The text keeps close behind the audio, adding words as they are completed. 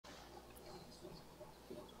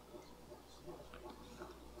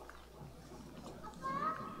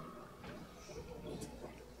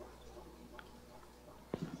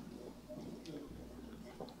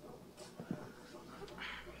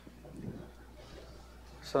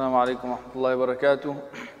Assalamu alaikum wa rahmatullahi wa barakatuh.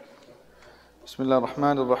 Bismillah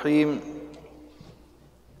ar-Rahman ar-Rahim.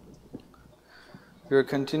 We are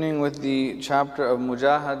continuing with the chapter of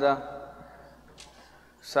Mujahada,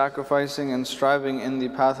 sacrificing and striving in the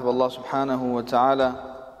path of Allah subhanahu wa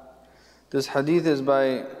ta'ala. This hadith is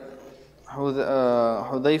by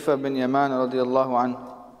Hudhayfa bin Yaman radiallahu anhu.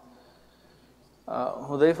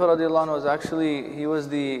 Hudhayfa radiallahu anhu was actually, he was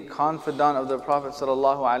the confidant of the Prophet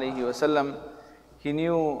sallallahu alaihi wasallam. He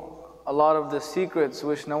knew a lot of the secrets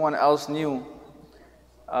which no one else knew.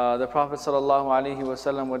 The Prophet sallallahu alaihi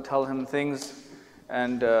wasallam would tell him things,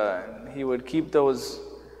 and he would keep those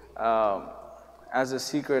as a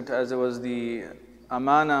secret, as it was the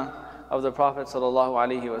amana of the Prophet sallallahu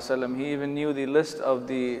alaihi wasallam. He even knew the list of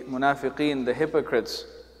the munafiqeen, the hypocrites.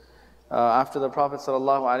 After the Prophet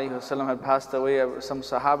sallallahu alaihi wasallam had passed away, some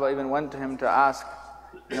Sahaba even went to him to ask,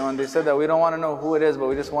 and they said that we don't want to know who it is, but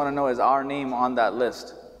we just want to know is our name on that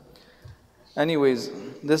list. Anyways,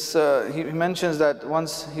 this he mentions that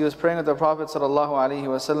once he was praying with the Prophet sallallahu alaihi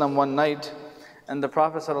wasallam one night, and the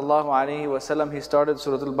Prophet sallallahu alaihi wasallam, he started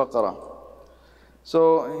Surah Al-Baqarah.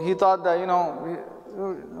 So he thought that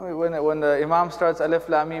when the Imam starts Alif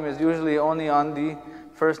Lam Mim is usually only on the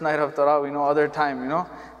first night of Taraweeh, no other time,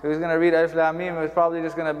 If he was going to read Alif Lam Mim, it was probably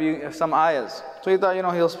just going to be some ayahs. So he thought,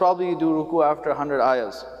 he'll probably do ruku after 100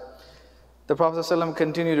 ayahs. The Prophet ﷺ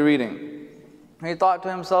continued reading. He thought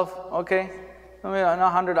to himself, okay, maybe not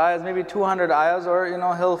 100 ayahs, maybe 200 ayahs, or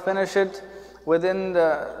he'll finish it within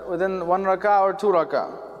one rak'ah or two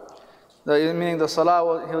rak'ah. Meaning the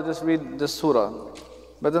Salah, he'll just read this surah.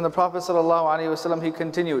 But then the Prophet ﷺ, he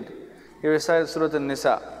continued. He recited Surah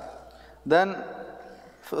An-Nisa. Then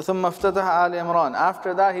ثُمَّ افْتَتَحَ آلِ عِمْرَانَ.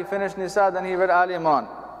 After that he finished Nisa, then he read Ali Imran.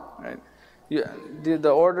 Right? The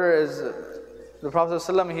order is, the Prophet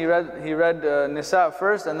ﷺ, he read Nisa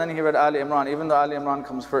first, and then he read Ali Imran, even though Ali Imran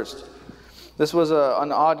comes first. This was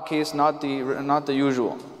an odd case, not the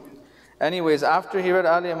usual. Anyways, after he read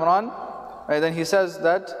Ali Imran, right, then he says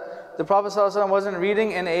that the Prophet ﷺ wasn't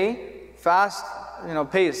reading in a fast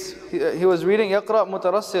pace. He was reading يَقْرَأْ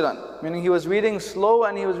مُتَرَسِّلًا, meaning he was reading slow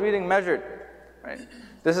and he was reading measured. Right?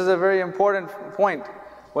 This is a very important point.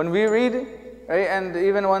 When we read, right, and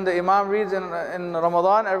even when the Imam reads in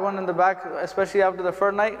Ramadan, everyone in the back, especially after the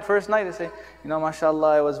first night, they say,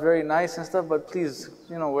 mashallah, it was very nice and stuff, but please,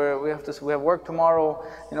 we have work tomorrow,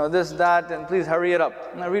 this, that, and please hurry it up.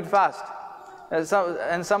 Read fast.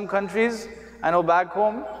 In some countries, I know back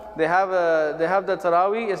home, they have the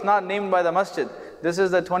Taraweeh. It's not named by the masjid. This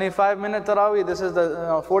is the 25-minute Taraweeh, this is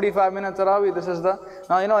the 45-minute Taraweeh, this is the...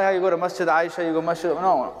 Now, how you go to Masjid Aisha, you go Masjid...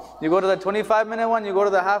 No. You go to the 25-minute one, you go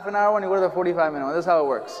to the half-an-hour one, you go to the 45-minute one. This is how it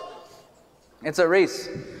works. It's a race.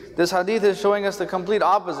 This hadith is showing us the complete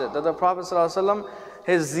opposite, that the Prophet ﷺ,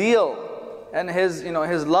 his zeal and his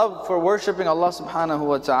love for worshipping Allah subhanahu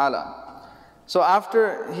wa ta'ala. So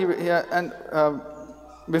after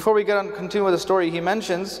before we continue with the story, he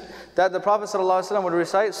mentions that the Prophet ﷺ would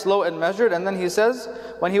recite slow and measured, and then he says,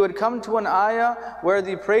 when he would come to an ayah where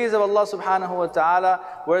the praise of Allah subhanahu wa ta'ala,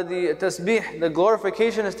 where the tasbih, the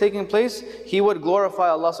glorification is taking place, he would glorify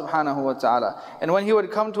Allah subhanahu wa ta'ala. And when he would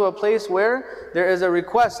come to a place where there is a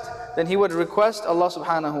request, then he would request Allah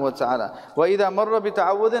subhanahu wa ta'ala. وَإِذَا مَرَّ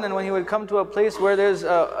بِتَعَوُّذٍ, and when he would come to a place where there's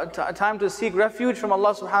a time to seek refuge from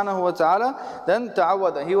Allah subhanahu wa ta'ala, then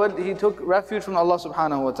ta'awwada, he took refuge from Allah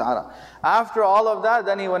subhanahu wa ta'ala. After all of that,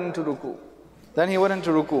 then he went into ruku. Then Then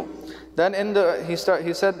after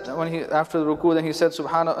the ruku, then he said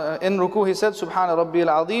in ruku he said Subhana Rabbil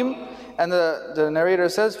Azim, and the narrator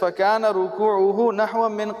says فَكَانَ رُكُوعُهُ نَحْوًا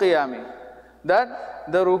مِنْ قِيَامِ, that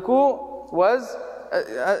the ruku was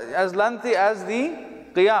as lengthy as the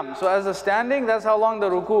qiyam. So as the standing, that's how long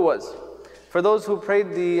the ruku was. For those who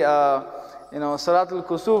prayed the Salatul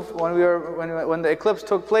Kusuf, when the eclipse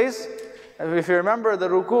took place, if you remember, the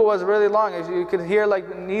ruku was really long. You could hear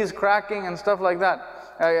like knees cracking and stuff like that.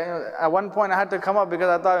 At one point I had to come up because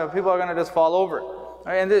I thought people are going to just fall over.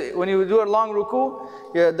 And when you do a long ruku,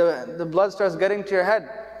 the blood starts getting to your head.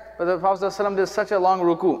 But the Prophet ﷺ did such a long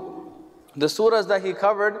ruku. The surahs that he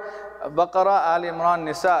covered, Baqarah, Ali Imran,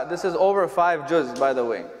 Nisa, this is over 5 juz, by the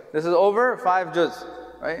way. This is over 5 juz,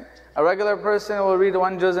 right? A regular person will read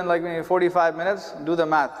one juz in like maybe 45 minutes. Do the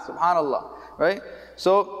math, subhanallah, right?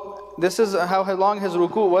 So this is how long his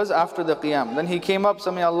ruku was after the qiyam. Then he came up,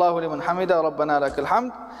 Sami Allahu liman hamida, Rabbana lakal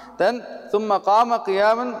hamd. Then ثُمَّ قَامَ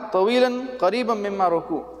قِيَامًا طَوِيلًا قَرِيبًا مِمَّا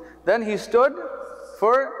رُكُوع. Then he stood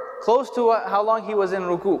for close to how long he was in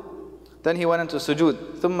ruku. Then he went into sujood.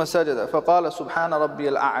 ثُمَّ سَجَدَ فَقَالَ سُبْحَانَ رَبِّيَ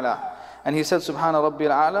الْأَعْلَى. And he said, Subhana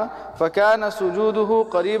Rabbil A'la, فَكَانَ سُجُودُهُ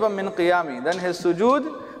قَرِيبًا مِنْ قِيَامِ. Then his sujood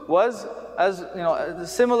was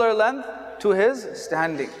as similar length to his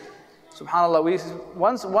standing.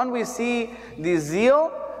 SubhanAllah, we see the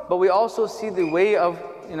zeal, but we also see the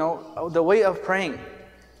way of praying.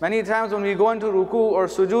 Many times when we go into ruku or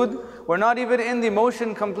sujood, we're not even in the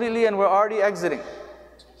motion completely and we're already exiting.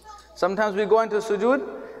 Sometimes we go into sujood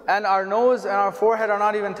and our nose and our forehead are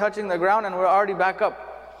not even touching the ground and we're already back up.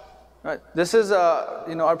 Right? This is a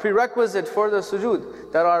prerequisite for the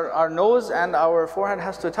sujood, that our nose and our forehead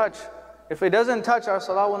has to touch. If it doesn't touch, our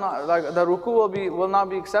salah will not, like the ruku will not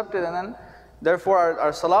be accepted, and then therefore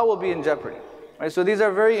our salah will be in jeopardy. Right? So these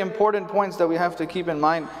are very important points that we have to keep in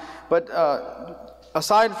mind. But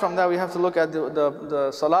aside from that, we have to look at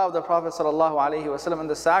the salah of the Prophet ﷺ and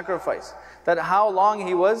the sacrifice, that how long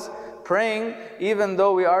he was praying, even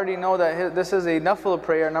though we already know that this is a nafil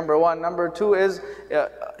prayer, number one. Number two is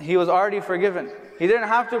he was already forgiven. He didn't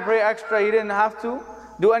have to pray extra, he didn't have to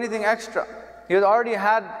do anything extra. He had already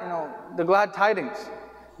had the glad tidings.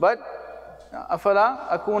 But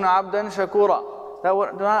أَفَلَا أَكُونَ عَبْدًا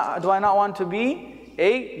شَكُورًا, do I not want to be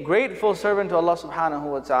a grateful servant to Allah subhanahu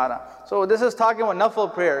wa ta'ala? So this is talking about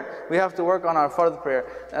nafil prayer. We have to work on our fard prayer.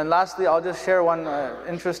 And lastly, I'll just share one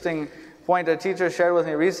interesting point a teacher shared with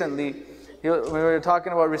me recently. We were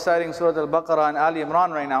talking about reciting Surah Al-Baqarah and Ali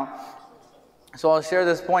Imran right now. So I'll share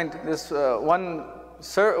this point. This one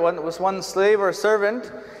slave or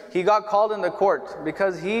servant, he got called in the court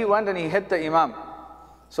because he went and he hit the imam.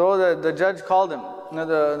 So the judge called him.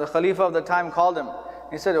 The Khalifa of the time called him.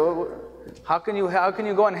 He said, how can you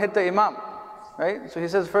go and hit the imam? Right? So he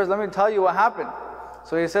says, first let me tell you what happened.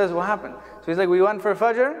 So he says, what happened? So he's like, we went for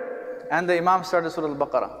Fajr and the imam started Surah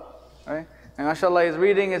Al-Baqarah. Right? And mashallah, he's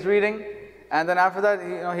reading, and then after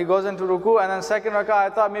that, he goes into ruku, and then second rak'ah, I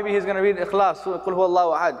thought maybe he's going to read Ikhlas, Qul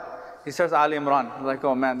Huwallahu Ahad. He starts Ali Imran. I'm like,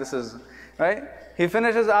 oh man, this is, right? He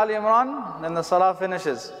finishes Ali Imran, then the salah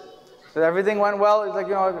finishes. So everything went well. He's like,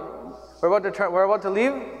 we're about to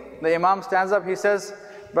leave. The imam stands up, he says,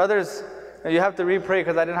 brothers, you have to re-pray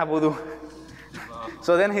because I didn't have wudu.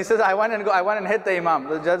 So then he says, I went and hit the imam.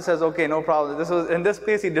 The judge says, okay, no problem. In this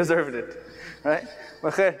case, he deserved it. Right?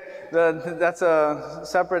 That's a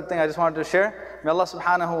separate thing I just wanted to share. May Allah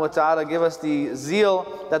subhanahu wa ta'ala give us the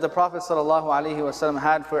zeal that the Prophet sallallahu alaihi wasallam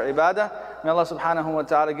had for ibadah. May Allah subhanahu wa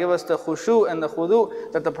ta'ala give us the khushu and the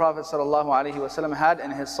khudu that the Prophet sallallahu alaihi wasallam had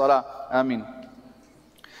in his salah. Ameen.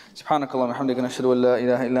 سبحانك اللهم وبحمدك نشهد ان لا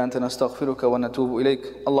اله الا انت نستغفرك ونتوب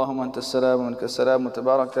اليك اللهم انت السلام ومنك السلام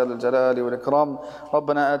وتبارك يا ذا الجلال والاكرام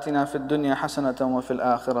ربنا آتنا في الدنيا حسنة وفي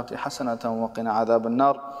الآخرة حسنة وقنا عذاب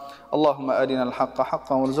النار اللهم أرنا الحق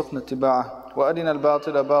حقا وارزقنا اتباعه وأرنا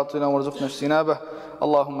الباطل باطلا وارزقنا اجتنابه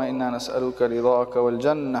اللهم إنا نسألك رضاك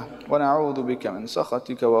والجنة ونعوذ بك من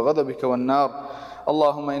سخطك وغضبك والنار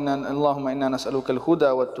اللهم إنا نسألك الهدى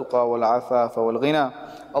والتقى والعفاف والغنى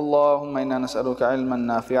اللهم إنا نسألك علما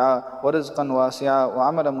نافعا ورزقا واسعا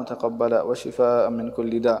وعملا متقبلا وشفاء من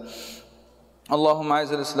كل داء اللهم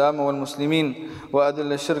أعز الإسلام والمسلمين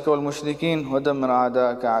وأذل الشرك والمشركين ودمر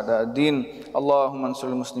أعداءك أعداء الدين اللهم انصر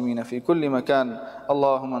المسلمين في كل مكان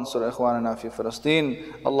اللهم انصر إخواننا في فلسطين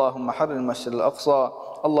اللهم حرر المسجد الأقصى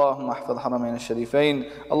اللهم احفظ حرمين الشريفين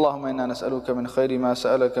اللهم إنا نسألك من خير ما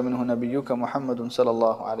سألك منه نبيك محمد صلى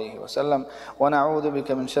الله عليه وسلم ونعوذ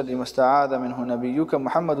بك من شر ما استعاذ منه نبيك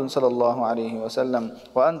محمد صلى الله عليه وسلم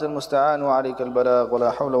وأنت المستعان وعليك البلاغ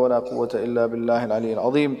ولا حول ولا قوة إلا بالله العلي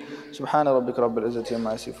العظيم سبحان ربك رب العزة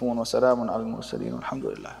عما يصفون وسلام على المرسلين والحمد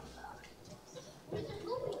لله